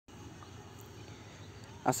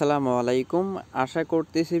আসসালামু আলাইকুম। আশা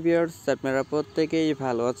করতেছি ভিউয়ার্স আপনারা প্রত্যেকেই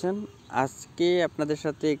ভালো আছেন। আজকে আপনাদের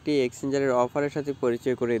সাথে একটি এক্সচেঞ্জারের অফারের সাথে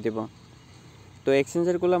পরিচয় করিয়ে দেব। তো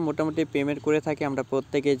এক্সচেঞ্জারগুলো মোটামুটি পেমেন্ট করে থাকে আমরা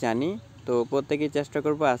প্রত্যেকেই জানি। তো প্রত্যেকেই চেষ্টা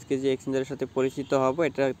করব আজকে যে এক্সচেঞ্জারের সাথে পরিচিত হব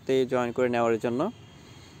এটাতে জয়েন করে নেওয়ার জন্য।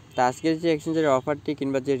 তো আজকের যে এক্সচেঞ্জারের অফারটি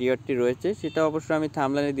কিংবা যে রিওয়ার্ডটি রয়েছে সেটা অবশ্যই আমি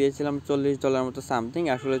থাম্বনেলে দিয়েছিলাম $40 মতো সামথিং,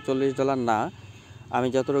 আসলে $40 না। আমি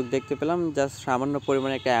যতটুকু দেখতে পেলাম জাস্ট সামান্য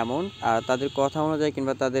পরিমাণে একটা অ্যামাউন্ট, আর তাদের কথা অনুযায়ী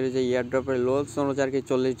কিংবা তাদের যে এয়ারড্রপের লোলস অনুযায়ী আর কি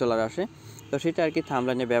 $40 আসে। তো সেটা আর কি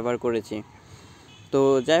থাম্বনেলে ব্যবহার করেছি। তো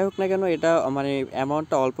যাই হোক না কেন, এটা মানে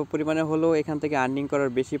অ্যামাউন্টটা অল্প পরিমাণে হলেও এখান থেকে আর্নিং করার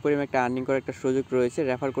বেশি পরিমাণে একটা আর্নিং করার একটা সুযোগ রয়েছে।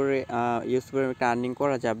 রেফার করে ইউজ করে একটা আর্নিং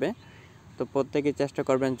করা যাবে। তো প্রত্যেকেই চেষ্টা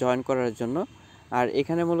করবেন জয়েন করার জন্য। আর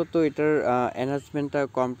এখানে মূলত এটার অ্যানাউন্সমেন্টটা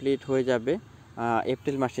কমপ্লিট হয়ে যাবে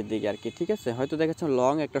এপ্রিল মাসের দিকে আর কি, ঠিক আছে। হয়তো দেখাচ্ছেন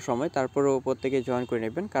লং একটা সময়, তারপরেও প্রত্যেকে জয়েন করে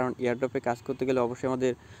নেবেন, কারণ এয়ারড্রপে কাজ করতে গেলে অবশ্যই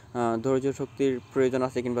আমাদের ধৈর্য শক্তির প্রয়োজন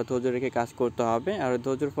আছে কিংবা ধৈর্য রেখে কাজ করতে হবে। আর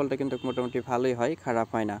ধৈর্যের ফলটা কিন্তু মোটামুটি ভালোই হয়, খারাপ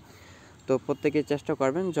হয় না। তো প্রত্যেকেই চেষ্টা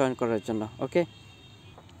করবেন জয়েন করার জন্য, ওকে।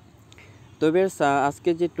 তো বেশ, আজকে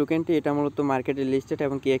যে টোকেনটি এটা মূলত মার্কেটে লিস্টেড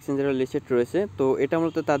এবং কি এক্সচেঞ্জারে লিস্টেড রয়েছে। তো এটা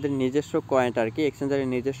মূলত তাদের নিজস্ব কয়েন আর কি, এক্সচেঞ্জারের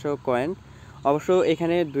নিজস্ব কয়েন। অবশ্য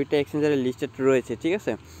এখানে দুইটা এক্সচেঞ্জারে লিস্টেড রয়েছে, ঠিক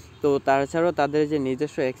আছে। তো তাছাড়াও তাদের যে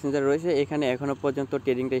নিজস্ব এক্সচেঞ্জার রয়েছে এখানে এখনও পর্যন্ত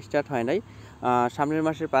ট্রেডিংটা স্টার্ট হয় নাই। সামনের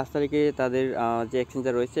মাসের 5 তারিখে তাদের যে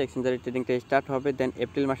এক্সচেঞ্জার রয়েছে এক্সচেঞ্জারের ট্রেডিংটা স্টার্ট হবে। দেন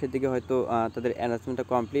এপ্রিল মাসের দিকে হয়তো তাদের অ্যানাউন্সমেন্টটা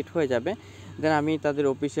কমপ্লিট হয়ে যাবে। দেন আমি তাদের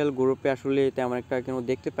অফিসিয়াল গ্রুপে আসলে তেমন একটা কেন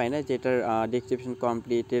দেখতে পাই না যে এটার ডিসক্রিপশন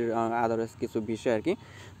কমপ্লিটের আদার্স কিছু বিষয় আর কি।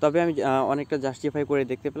 তবে আমি অনেকটা জাস্টিফাই করে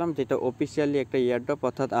দেখতে পেলাম যেটা অফিসিয়ালি একটা এয়ারড্রপ,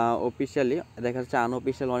 অর্থাৎ অফিসিয়ালি দেখা যাচ্ছে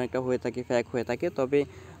আনঅফিসিয়াল অনেকটা হয়ে থাকে, ফ্যাক হয়ে থাকে। তবে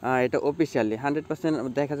এটা অফিসিয়ালি 100%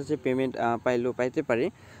 দেখা যাচ্ছে পেমেন্ট পাইলেও পাইতে পারি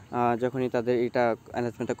যখনই তাদের এটা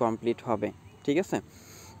অ্যানাউন্সমেন্টটা কমপ্লিট হবে, ঠিক আছে।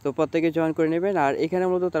 তো প্রত্যেকে জয়েন করে নেবেন। আর এখানে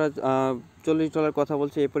মূলত তারা $40 কথা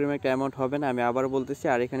বলছে, এই পরিমাণ একটা অ্যামাউন্ট হবে না, আমি আবারও বলতেছি।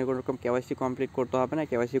 আর এখানে কোনো রকম কেওয়াইসি কমপ্লিট করতে হবে না,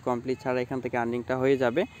 কেওয়াইসি কমপ্লিট ছাড়া এখান থেকে আর্নিংটা হয়ে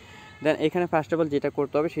যাবে। দেন এখানে ফার্স্ট অফ অল যেটা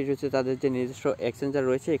করতে হবে সেটা হচ্ছে তাদের যে নিজস্ব এক্সচেঞ্জার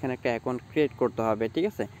রয়েছে এখানে একটা অ্যাকাউন্ট ক্রিয়েট করতে হবে, ঠিক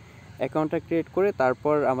আছে। অ্যাকাউন্টটা ক্রিয়েট করে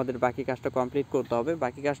তারপর আমাদের বাকি কাজটা কমপ্লিট করতে হবে।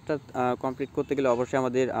 বাকি কাজটা কমপ্লিট করতে গেলে অবশ্যই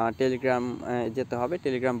আমাদের টেলিগ্রাম যেতে হবে।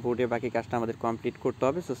 টেলিগ্রাম বোর্ডে বাকি কাজটা আমাদের কমপ্লিট করতে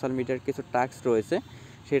হবে। সোশ্যাল মিডিয়ার কিছু টাস্ক রয়েছে,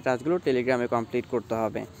 সেই টাস্কগুলো টেলিগ্রামে কমপ্লিট করতে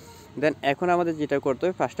হবে। দেন এখন আমাদের যেটা করতে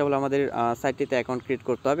হবে ফার্স্ট অফ অল আমাদের সাইটটিতে অ্যাকাউন্ট ক্রিয়েট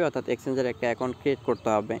করতে হবে, অর্থাৎ এক্সচেঞ্জারে একটা অ্যাকাউন্ট ক্রিয়েট করতে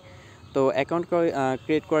হবে। তো অ্যাকাউন্ট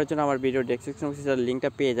ক্রিয়েট করার জন্য আমার ভিডিও ডেসক্রিপশন বক্সে লিঙ্কটা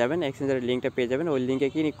পেয়ে যাবেন, এক্সচেঞ্জারের লিঙ্কটা পেয়ে যাবেন। ওই লিঙ্কে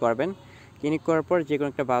ক্লিক করবেন, ক্লিক করার পর যে কোনো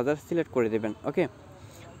একটা ব্রাউজার সিলেক্ট করে দেবেন, ওকে।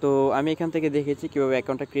 তো আমি এখান থেকে দেখিয়েছি কীভাবে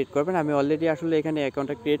অ্যাকাউন্টটা ক্রিয়েট করবেন। আমি অলরেডি আসলে এখানে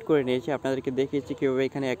অ্যাকাউন্টটা ক্রিয়েট করে নিয়েছি, আপনাদেরকে দেখিয়েছি কীভাবে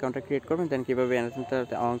এখানে অ্যাকাউন্টটা ক্রিয়েট করবেন, দেন কীভাবে অ্যানাউন্সমেন্টটা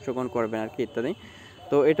অংশগ্রহণ করবেন আর কি, ইত্যাদি।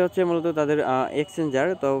 তো এটা হচ্ছে মূলত তাদের এক্সচেঞ্জার।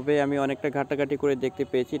 তবে আমি অনেকটা ঘাটাঘাটি করে দেখতে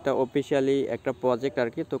পেয়েছি এটা অফিসিয়ালি একটা প্রজেক্ট আর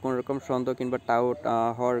কি। তো কোনো রকম সন্দেহ কিংবা টাউট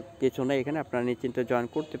হওয়ার কিছু নেই, এখানে আপনারা নিশ্চিন্তে জয়েন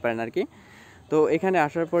করতে পারেন আর কি। তো এখানে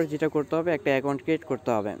আসার পর যেটা করতে হবে একটা অ্যাকাউন্ট ক্রিয়েট করতে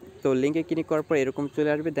হবে। তো লিঙ্কে ক্লিক করার পর এরকম চলে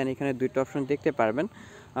আসবে। দেন এখানে দুইটা অপশন দেখতে পারবেন,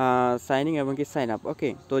 সাইনিং এবং কি সাইন আপ, ওকে।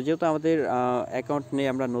 তো যেহেতু আমাদের অ্যাকাউন্ট নেই,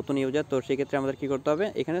 আমরা নতুন ইউজার, তো সেক্ষেত্রে আমাদের কী করতে হবে,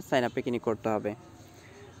 এখানে সাইন আপে ক্লিক করতে হবে।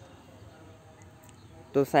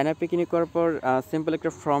 তো সাইন আপে ক্লিক করার পর সিম্পল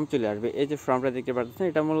একটা ফর্ম চলে আসবে। এই যে ফর্মটা দেখতে পাচ্ছেন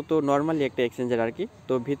এটা মূলত নর্মালি একটা এক্সচেঞ্জার আর কি।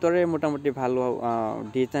 তো ভিতরে মোটামুটি ভালো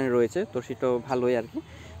ডিজাইন রয়েছে, তো সেটাও ভালোই আর কি।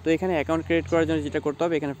 তো এখানে অ্যাকাউন্ট ক্রিয়েট করার জন্য যেটা করতে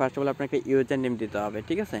হবে এখানে ফার্স্ট অফ অল আপনাকে একটা ইউজার নেম দিতে হবে,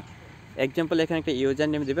 ঠিক আছে। এক্সাম্পল এখানে একটা ইউজার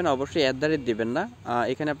নেম দেবেন, অবশ্যই @ দিবেন না।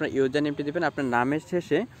 এখানে আপনার ইউজার নেমটি দেবেন, আপনার নামের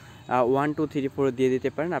শেষে 1 2 3 4 দিয়ে দিতে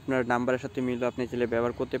পারেন, আপনার নাম্বারের সাথে মিলও আপনি চাইলে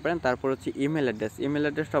ব্যবহার করতে পারেন। তারপর হচ্ছে ইমেল অ্যাড্রেস, ইমেল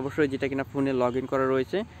অ্যাড্রেসটা অবশ্যই যেটা কিনা ফোনে লগ ইন করা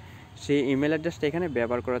রয়েছে সেই ইমেল অ্যাড্রেসটা এখানে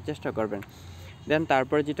ব্যবহার করার চেষ্টা করবেন। দেন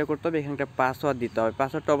তারপরে যেটা করতে হবে এখানে একটা পাসওয়ার্ড দিতে হবে।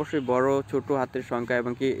 পাসওয়ার্ডটা অবশ্যই বড় ছোট হাতের সংখ্যা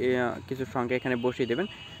এবং কি কিছু সংখ্যা এখানে বসিয়ে দেবেন।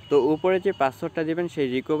 তো উপরে যে পাসওয়ার্ডটা দেবেন সেই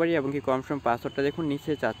রিকভারি এবং কি কনফার্ম পাসওয়ার্ডটা দেখুন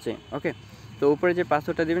নিচে চাচ্ছে, ওকে। তো উপরে যে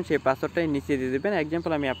পাসওয়ার্ডটা দেবেন সেই পাসওয়ার্ডটাই নিচে দিয়ে দেবেন।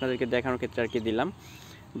 এক্সাম্পল আমি আপনাদেরকে দেখানোর ক্ষেত্রে আর কি দিলাম।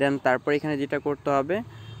 দেন তারপর এখানে যেটা করতে হবে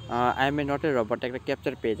I M A not a robot একটা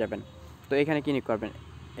ক্যাপচার পেয়ে যাবেন। তো এখানে ক্লিক করবেন।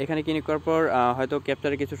 এখানে ক্লিক করার পর হয়তো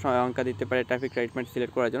ক্যাপচারে কিছু সংখ্যা দিতে পারে ট্রাফিক লাইটমেন্ট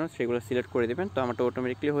সিলেক্ট করার জন্য, সেগুলো সিলেক্ট করে দেবেন। তো আমারটা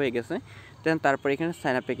অটোমেটিকলি হয়ে গেছে। দেন তারপর এখানে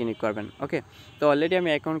সাইন আপে ক্লিক করবেন, ওকে। তো অলরেডি আমি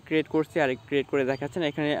অ্যাকাউন্ট ক্রিয়েট করছি আর ক্রিয়েট করে দেখাচ্ছেন।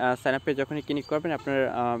 এখানে সাইন আপে যখনই ক্লিক করবেন আপনার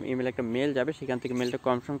ইমেলে একটা মেল যাবে, সেখান থেকে মেলটা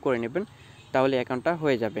কনফার্ম করে নেবেন, তাহলে অ্যাকাউন্টটা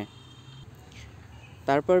হয়ে যাবে।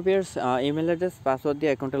 তারপর ভিউয়ার্স ইমেল অ্যাড্রেস পাসওয়ার্ড দিয়ে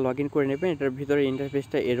অ্যাকাউন্টে লগ ইন করে নেবেন। এটার ভিতরে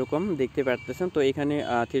ইন্টারফেসটা এরকম দেখতে পারতেছেন। তো এখানে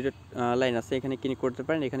 3 লাইন আছে, এখানে ক্লিক করতে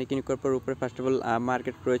পারেন। এখানে ক্লিক করার পর উপরে ফার্স্ট অফ অল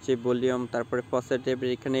মার্কেট রয়েছে, ভলিউম, তারপরে ফসেট টাইপের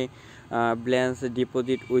এখানে ব্যালেন্স,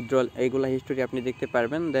 ডিপোজিট, উইথড্রল এইগুলো হিস্টোরি আপনি দেখতে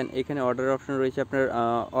পারবেন। দেন এখানে অর্ডার অপশন রয়েছে আপনার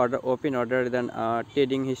অর্ডার, ওপেন অর্ডার, দেন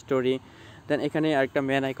ট্রেডিং হিস্টোরি। দেন এখানে আরেকটা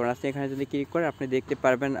ম্যান আইকন আছে, এখানে যদি ক্লিক করে আপনি দেখতে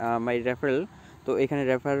পারবেন মাই রেফারেল। তো এখানে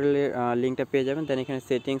রেফারেলের লিঙ্কটা পেয়ে যাবেন। দেন এখানে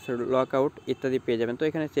সেটিংস, লক আউট ইত্যাদি পেয়ে যাবেন। তো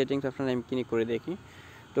এখানে সেটিংস অপশন আমি ক্লিক করে দেখি।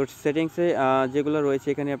 তো সেটিংসে যেগুলো রয়েছে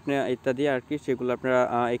এখানে আপনি ইত্যাদি আর কি, সেগুলো আপনারা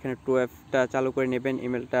এখানে 2FA চালু করে নেবেন।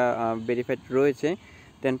 ইমেলটা ভেরিফাইড রয়েছে,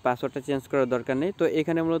 দেন পাসওয়ার্ডটা চেঞ্জ করার দরকার নেই। তো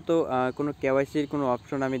এখানে মূলত কোনো কেওয়াইসির কোনো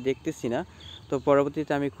অপশন আমি দেখতেছি না। তো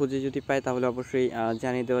পরবর্তীতে আমি খুঁজে যদি পাই তাহলে অবশ্যই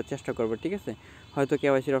জানিয়ে দেওয়ার চেষ্টা করব, ঠিক আছে। হয়তো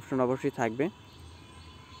কেওয়াইসির অপশন অবশ্যই থাকবে,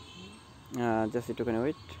 জাস্ট একটুখানি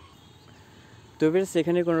ওয়েট। তো ভিউয়ার্স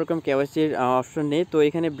এখানে কোনো রকম কেওয়াইসির অপশন নেই। তো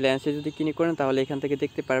এখানে ব্ল্যান্সে যদি ক্লিক করেন তাহলে এখান থেকে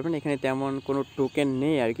দেখতে পারবেন এখানে তেমন কোনো টোকেন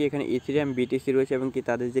নেই আর কি। এখানে ইথেরিয়াম, বিটিসি রয়েছে এবং কি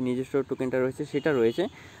তাদের যে নিজস্ব টোকেনটা রয়েছে সেটা রয়েছে।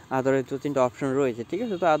 আদার্স 2-3টা অপশন রয়েছে, ঠিক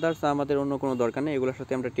আছে। তো আদার্স আমাদের অন্য কোনো দরকার নেই, এগুলোর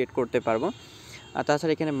সাথে আমরা ট্রেড করতে পারবো। আর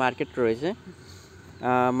তাছাড়া এখানে মার্কেট রয়েছে।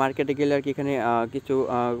 মার্কেটে গেলে আর কি এখানে কিছু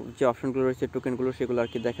যে অপশনগুলো রয়েছে টোকেনগুলো সেগুলো আর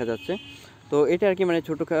কি দেখা যাচ্ছে। তো এটা আর কি মানে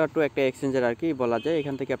ছোটোখাটো একটা এক্সচেঞ্জার আর কি বলা যায়।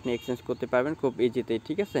 এখান থেকে আপনি এক্সচেঞ্জ করতে পারবেন খুব ইজিতেই,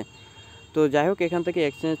 ঠিক আছে। তো যাই হোক, এখান থেকে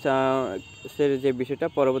এক্সচেঞ্জের যে বিষয়টা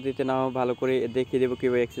পরবর্তীতে নাও ভালো করে দেখিয়ে দেবো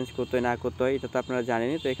কীভাবে এক্সচেঞ্জ করতে হয় না করতে হয়, এটা তো আপনারা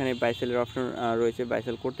জানেনই। তো এখানে বাই সেলের অপশন রয়েছে, বাই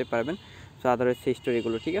সেল করতে পারবেন। সো আদারওয়াইজ সেই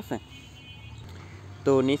স্টোরিগুলো, ঠিক আছে।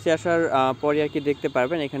 তো নিচে আসার পরে আর কি দেখতে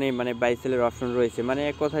পারবেন এখানে মানে বাই সেলের অপশন রয়েছে। মানে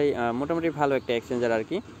এক কথায় মোটামুটি ভালো একটা এক্সচেঞ্জার আর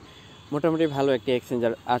কি, মোটামুটি ভালো একটা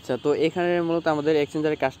এক্সচেঞ্জার। আচ্ছা, তো এখানে মূলত আমাদের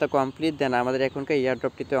এক্সচেঞ্জারের কাজটা কমপ্লিট। দেন আমাদের এখনকার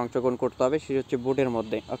এয়ারড্রপটিতে অংশগ্রহণ করতে হবে, সেটা হচ্ছে বোর্ডের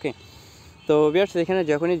মধ্যে। ওকে, তো ভিউয়ার্স এখানে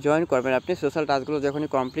যখনই জয়েন করবেন আপনি, সোশ্যাল টাস্কগুলো যখনই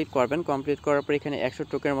কমপ্লিট করবেন, কমপ্লিট করার পর এখানে 100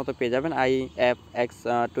 টোকেনের মতো পেয়ে যাবেন।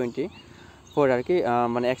 IFX24 আর কি,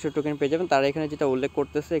 মানে 100 টোকেন পেয়ে যাবেন। তারা এখানে যেটা উল্লেখ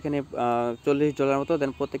করতেছে এখানে $40 মতো,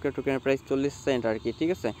 দেন প্রত্যেকটা টোকেনের প্রাইস 40 সেন্ট আর কি, ঠিক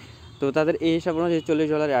আছে। তো তাদের এই হিসাব অনুযায়ী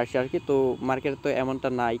 $40 আসে আর কি। তো মার্কেটে তো এমনটা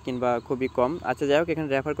নাই কিংবা খুবই কম। আচ্ছা যাই হোক, এখানে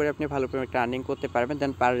রেফার করে আপনি ভালো পরিমাণে একটা আর্নিং করতে পারবেন।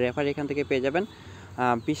 দেন পার রেফার এখান থেকে পেয়ে যাবেন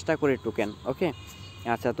 20টা করে টোকেন। ওকে,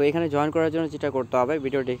 আচ্ছা, তো এখানে জয়েন করার জন্য যেটা করতে হবে,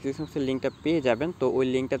 ভিডিও ডেসক্রিপশনের লিঙ্কটা পেয়ে যাবেন। তো ওই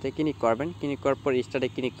লিঙ্কটাতে ক্লিক করবেন, ক্লিক করার পর স্টার্টে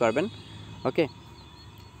ক্লিক করবেন। ওকে,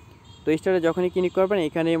 তো স্টার্টে যখনই ক্লিক করবেন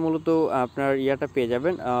এখানে মূলত আপনার ইয়াটা পেয়ে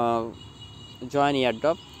যাবেন, জয়েন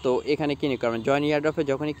এয়ারড্রপ। তো এখানে ক্লিক করবেন, জয়েন এয়ারড্রপে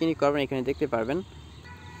যখনই ক্লিক করবেন এখানে দেখতে পারবেন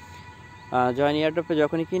জয়েন এয়ারড্রপে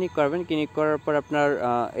যখনই ক্লিক করবেন, ক্লিক করার পর আপনার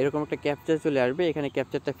এরকম একটা ক্যাপচার চলে আসবে। এখানে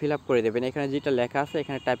ক্যাপচারটা ফিল আপ করে দেবেন। এখানে যেটা লেখা আছে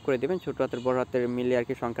এখানে টাইপ করে দেবেন, ছোটো হাতের বড় হাতের মিলে আর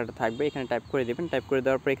কি সংখ্যাটা থাকবে, এখানে টাইপ করে দেবেন। টাইপ করে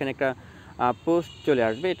দেওয়ার পর এখানে একটা পোস্ট চলে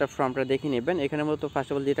আসবে, এটা ফর্মটা দেখে নেবেন। এখানে মূলত ফার্স্ট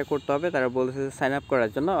অফ অল যেটা করতে হবে, তারা বলেছে যে সাইন আপ করার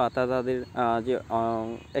জন্য, অর্থাৎ তাদের যে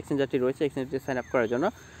এক্সচেঞ্জারটি রয়েছে এক্সচেঞ্জারটি সাইন আপ করার জন্য।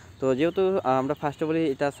 তো যেহেতু আমরা ফার্স্ট অফ অল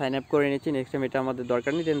এটা সাইন আপ করে নিয়েছি, নেক্সট টাইম এটা আমাদের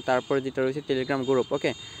দরকার নেই। দেন তারপরে যেটা রয়েছে টেলিগ্রাম গ্রুপ।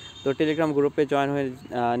 ওকে, তো টেলিগ্রাম গ্রুপে জয়েন হয়ে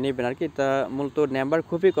নেবেন আর কি। তা মূলত নাম্বার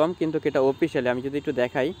খুবই কম, কিন্তু এটা অফিসিয়ালি আমি যদি একটু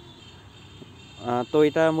দেখাই, তো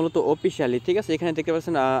এটা মূলত অফিসিয়ালি, ঠিক আছে। এখানে দেখতে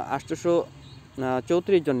পাচ্ছেন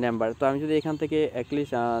 834 জন নাম্বার। তো আমি যদি এখান থেকে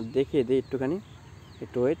অ্যাটলিস্ট দেখিয়ে দিই একটুখানি,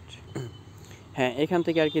 একটু ওয়েট। হ্যাঁ, এখান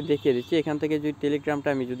থেকে আর কি দেখিয়ে দিচ্ছি। এখান থেকে যদি টেলিগ্রামটা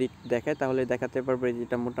আমি যদি দেখাই তাহলে দেখাতে পারবো,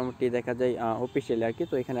 যেটা মোটামুটি দেখা যায় অফিসিয়ালি আর কি।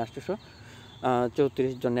 তো এখানে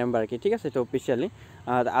 834 জন নাম্বার আর কি, ঠিক আছে, এটা অফিসিয়ালি।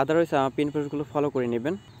 আর আদারওয়াইজ পিন পোস্টগুলো ফলো করে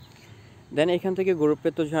নেবেন। দেন এখান থেকে গ্রুপে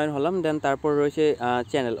তো জয়েন হলাম। দেন তারপর রয়েছে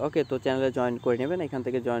চ্যানেল। ওকে, তো চ্যানেলে জয়েন করে নেবেন, এখান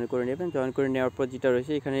থেকে জয়েন করে নেবেন। জয়েন করে নেওয়ার পর যেটা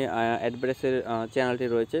রয়েছে এখানে অ্যাডভারেসের চ্যানেলটি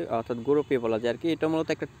রয়েছে, অর্থাৎ গ্রুপে বলা যায় আর কি। এটা মূলত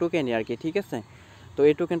একটা টোকেনই আর কি, ঠিক আছে। তো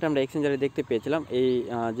এই টোকেনটা আমরা এক্সচেঞ্জারে দেখতে পেয়েছিলাম, এই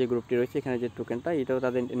যে গ্রুপটি রয়েছে এখানে যে টোকেনটা, এটাও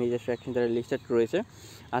তাদের নিজস্ব এক্সচেঞ্জারে লিস্টেড রয়েছে।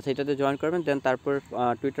 আচ্ছা, এটাতে জয়েন করবেন। দেন তারপর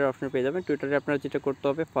টুইটার অপশন পেয়ে যাবেন। টুইটারে আপনারা যেটা করতে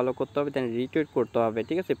হবে, ফলো করতে হবে, দেন রিটুইট করতে হবে,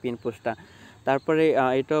 ঠিক আছে, পিন পোস্টটা। তারপরে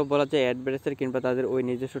এটাও বলা যায় অ্যাডভারেসের কিংবা তাদের ওই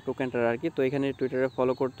নিজস্ব টোকেনটার আর কি। তো এখানে টুইটারে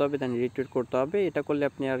ফলো করতে হবে, দেন রিটুইট করতে হবে। এটা করলে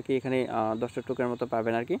আপনি আর কি এখানে 10টা টোকেনের মতো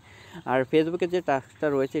পাবেন আর কি। আর ফেসবুকে যে টাস্কটা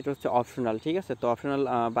রয়েছে এটা হচ্ছে অপশনাল, ঠিক আছে। তো অপশনাল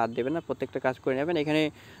বাদ দেবেন না, প্রত্যেকটা কাজ করে নেবেন। এখানে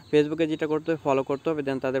ফেসবুকে যেটা করতে হবে, ফলো করতে হবে,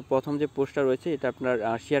 দেন তাদের প্রথম যে পোস্টটা রয়েছে এটা আপনার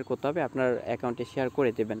শেয়ার করতে হবে, আপনার অ্যাকাউন্টে শেয়ার করে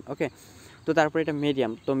দেবেন। ওকে, তো তারপরে এটা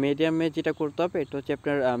মিডিয়াম। তো মিডিয়ামে যেটা করতে হবে এটা হচ্ছে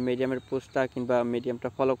আপনার মিডিয়ামের পোস্টটা কিংবা মিডিয়ামটা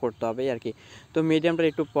ফলো করতে হবে আর কি। তো মিডিয়ামটার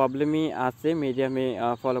একটু প্রবলেমই আছে, মিডিয়ামে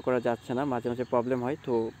ফলো করা যাচ্ছে না, মাঝে মাঝে প্রবলেম হয়,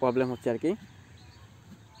 তো প্রবলেম হচ্ছে আর কি।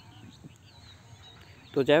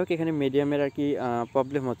 তো যাই হোক, এখানে মিডিয়ামের আর কি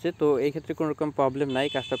প্রবলেম হচ্ছে। তো এই ক্ষেত্রে কোনো রকম প্রবলেম নাই,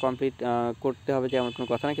 কাজটা কমপ্লিট করতে হবে যে এমন কোনো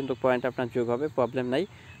কথা না, কিন্তু পয়েন্ট আপনার যোগ হবে, প্রবলেম নাই।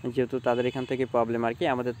 যেহেতু তাদের এখান থেকে প্রবলেম আর কি,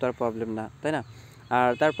 আমাদের তো আর প্রবলেম না, তাই না।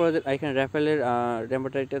 আর তারপর এখানে রেফারেলের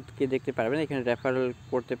রেমোটারিটা কি দেখতে পারবেন, এখানে রেফারেল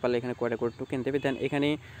করতে পারলে এখানে কয়টা করে টোকেন দেবে। দেন এখানে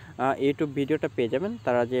ইউটিউব ভিডিওটা পেয়ে যাবেন,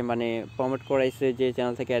 তারা যে মানে প্রমোট করাইছে যে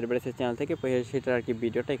চ্যানেল থেকে, অ্যাডভার্টাইজের চ্যানেল থেকে, সেটা আর কি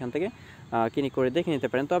ভিডিওটা এখান থেকে ক্লিক করে দেখে নিতে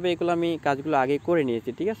পারেন। তবে এগুলো আমি কাজগুলো আগেই করে নিয়েছি,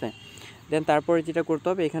 ঠিক আছে। দেন তারপরে যেটা করতে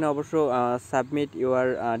হবে, এখানে অবশ্য সাবমিট ইউর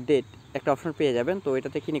ডেট একটা অপশন পেয়ে যাবেন, তো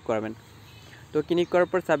এটাতে ক্লিক করবেন। তো ক্লিক করার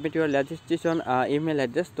পর submit your registration email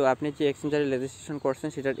address. তো আপনি যে এক্সচেঞ্জারে রেজিস্ট্রেশন করছেন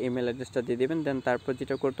সেটার ইমেল অ্যাড্রেসটা দিয়ে দেবেন। দেন তারপর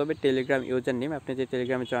যেটা করতে হবে টেলিগ্রাম ইউজার নেম, আপনি যে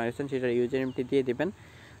টেলিগ্রামে জয়েন হয়েছেন সেটার ইউজার নেমটি দিয়ে দেবেন।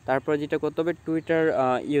 তারপর যেটা করতে হবে টুইটার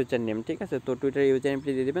ইউজার নেম, ঠিক আছে। তো টুইটার ইউজার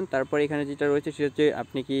নেমটি দিয়ে দেবেন। তারপর এখানে যেটা রয়েছে সেটা হচ্ছে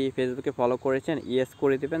আপনি কি ফেসবুকে ফলো করেছেন, ইয়েস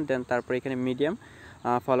করে দেবেন। দেন তারপর এখানে মিডিয়াম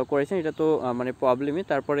ফলো করেছেন, এটা তো মানে প্রবলেমই,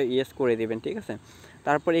 তারপরে ইয়েস করে দেবেন, ঠিক আছে।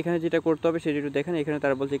 তারপর এখানে যেটা করতে হবে সেটা একটু দেখেন, এখানে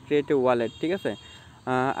তারা বলছে ক্রিয়েট এ ওয়ালেট, ঠিক আছে।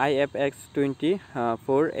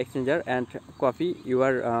 IFX24 exchanger and copy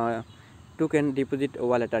your token deposit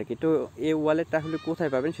wallet আর কি। তো এই ওয়ালেটটা আসলে কোথায়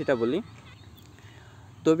পাবেন সেটা বলি।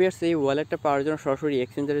 তো ভিউয়ার্স, এই ওয়ালেটটা পাওয়ার জন্য সরাসরি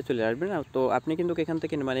এক্সচেঞ্জারে চলে আসবেন। তো আপনি কিন্তু এখান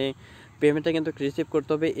থেকে মানে পেমেন্টটা কিন্তু রিসিভ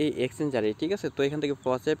করতে হবে এই এক্সচেঞ্জারে, ঠিক আছে। তো এখান থেকে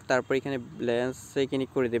প্রসেস, তারপর এখানে ব্যালেন্সে ক্লিক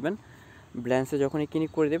করে দেবেন। ব্যালেন্সে যখনই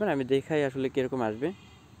ক্লিক করে দেবেন আমি দেখাই আসলে কীরকম আসবে,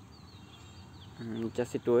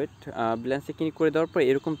 জাস্ট একটু ওয়েট। ব্যালেন্সে ক্লিক করে দেওয়ার পর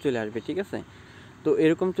এরকম চলে আসবে, ঠিক আছে। তো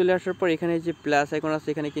এরকম চলে আসার পর এখানে যে প্লাস আইকন আছে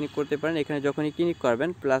এখানে ক্লিক করতে পারেন। এখানে যখনই ক্লিক করবেন,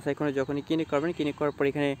 প্লাস আইকনে যখনই ক্লিক করবেন, ক্লিক করার পর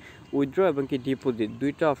এখানে উইথড্র এবং কি ডিপোজিট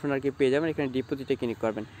দুইটা অপশন আর কি পেয়ে যাবেন। এখানে ডিপোজিটে ক্লিক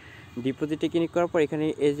করবেন। ডিপোজিটে ক্লিক করার পর এখানে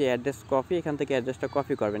এই যে অ্যাড্রেস কপি, এখান থেকে অ্যাড্রেসটা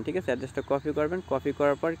কপি করবেন, ঠিক আছে। অ্যাড্রেসটা কপি করবেন, কপি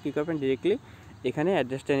করার পর কী করবেন, ডিরেক্টলি এখানে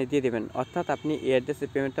অ্যাড্রেসটা এনে দিয়ে দেবেন। অর্থাৎ আপনি এই অ্যাড্রেসে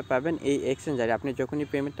পেমেন্টটা পাবেন এই এক্সচেঞ্জারে। আপনি যখনই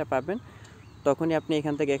পেমেন্টটা পাবেন তখনই আপনি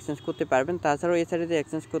এখান থেকে এক্সচেঞ্জ করতে পারবেন। তাছাড়াও এই সাইডে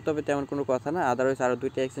এক্সচেঞ্জ করতে হবে তেমন কোনো কথা না, আদারওয়াইজ আরও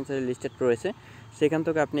দুইটা এক্সচেঞ্জারের লিস্টেড রয়েছে, সেখান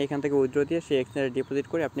থেকে আপনি এখান থেকে উইথড্র দিয়ে সেই এক্সচেঞ্জারে ডিপোজিট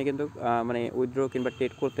করে আপনি কিন্তু মানে উইথড্র কিংবা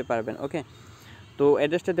ট্রেড করতে পারবেন। ওকে, তো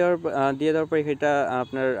অ্যাড্রেসটা দিয়ে দেওয়ার পর এটা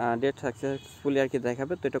আপনার ডেট সাকসেসফুলি আর কি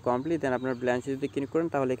দেখাবে। তো এটা কমপ্লিট। দেন আপনার ব্যালেন্সে যদি ক্লিক করেন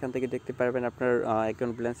তাহলে এখান থেকে দেখতে পারবেন আপনার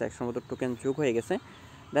অ্যাকাউন্ট ব্যালেন্স 100 মতো টোকেন যোগ হয়ে গেছে।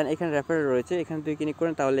 দেন এখানে রেফারেল রয়েছে, এখানে যদি ক্লিক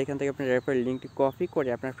করেন তাহলে এখান থেকে আপনি রেফারেল লিঙ্কটি কপি করে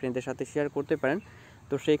আপনার ফ্রেন্ডদের সাথে শেয়ার করতে পারেন।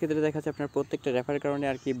 তো সেই ক্ষেত্রে দেখা যাচ্ছে আপনার প্রত্যেকটা রেফারের কারণে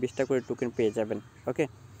আর কি 20টা করে টোকেন পেয়ে যাবেন। ওকে,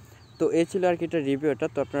 তো এই ছিল আর কি এটা রিভিউটা।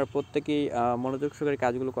 তো আপনারা প্রত্যেকেই মনোযোগ সহকারে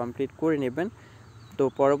কাজগুলো কমপ্লিট করে নেবেন। তো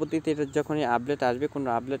পরবর্তীতে এটা যখনই আপডেট আসবে, কোনো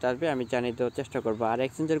আপডেট আসবে আমি জানিয়ে দেওয়ার চেষ্টা করবো। আর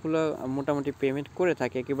এক্সচেঞ্জারগুলো মোটামুটি পেমেন্ট করে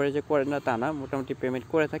থাকে, একেবারে যে করে না তা না, মোটামুটি পেমেন্ট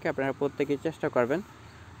করে থাকে। আপনারা প্রত্যেকেই চেষ্টা করবেন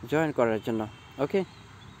জয়েন করার জন্য। ওকে।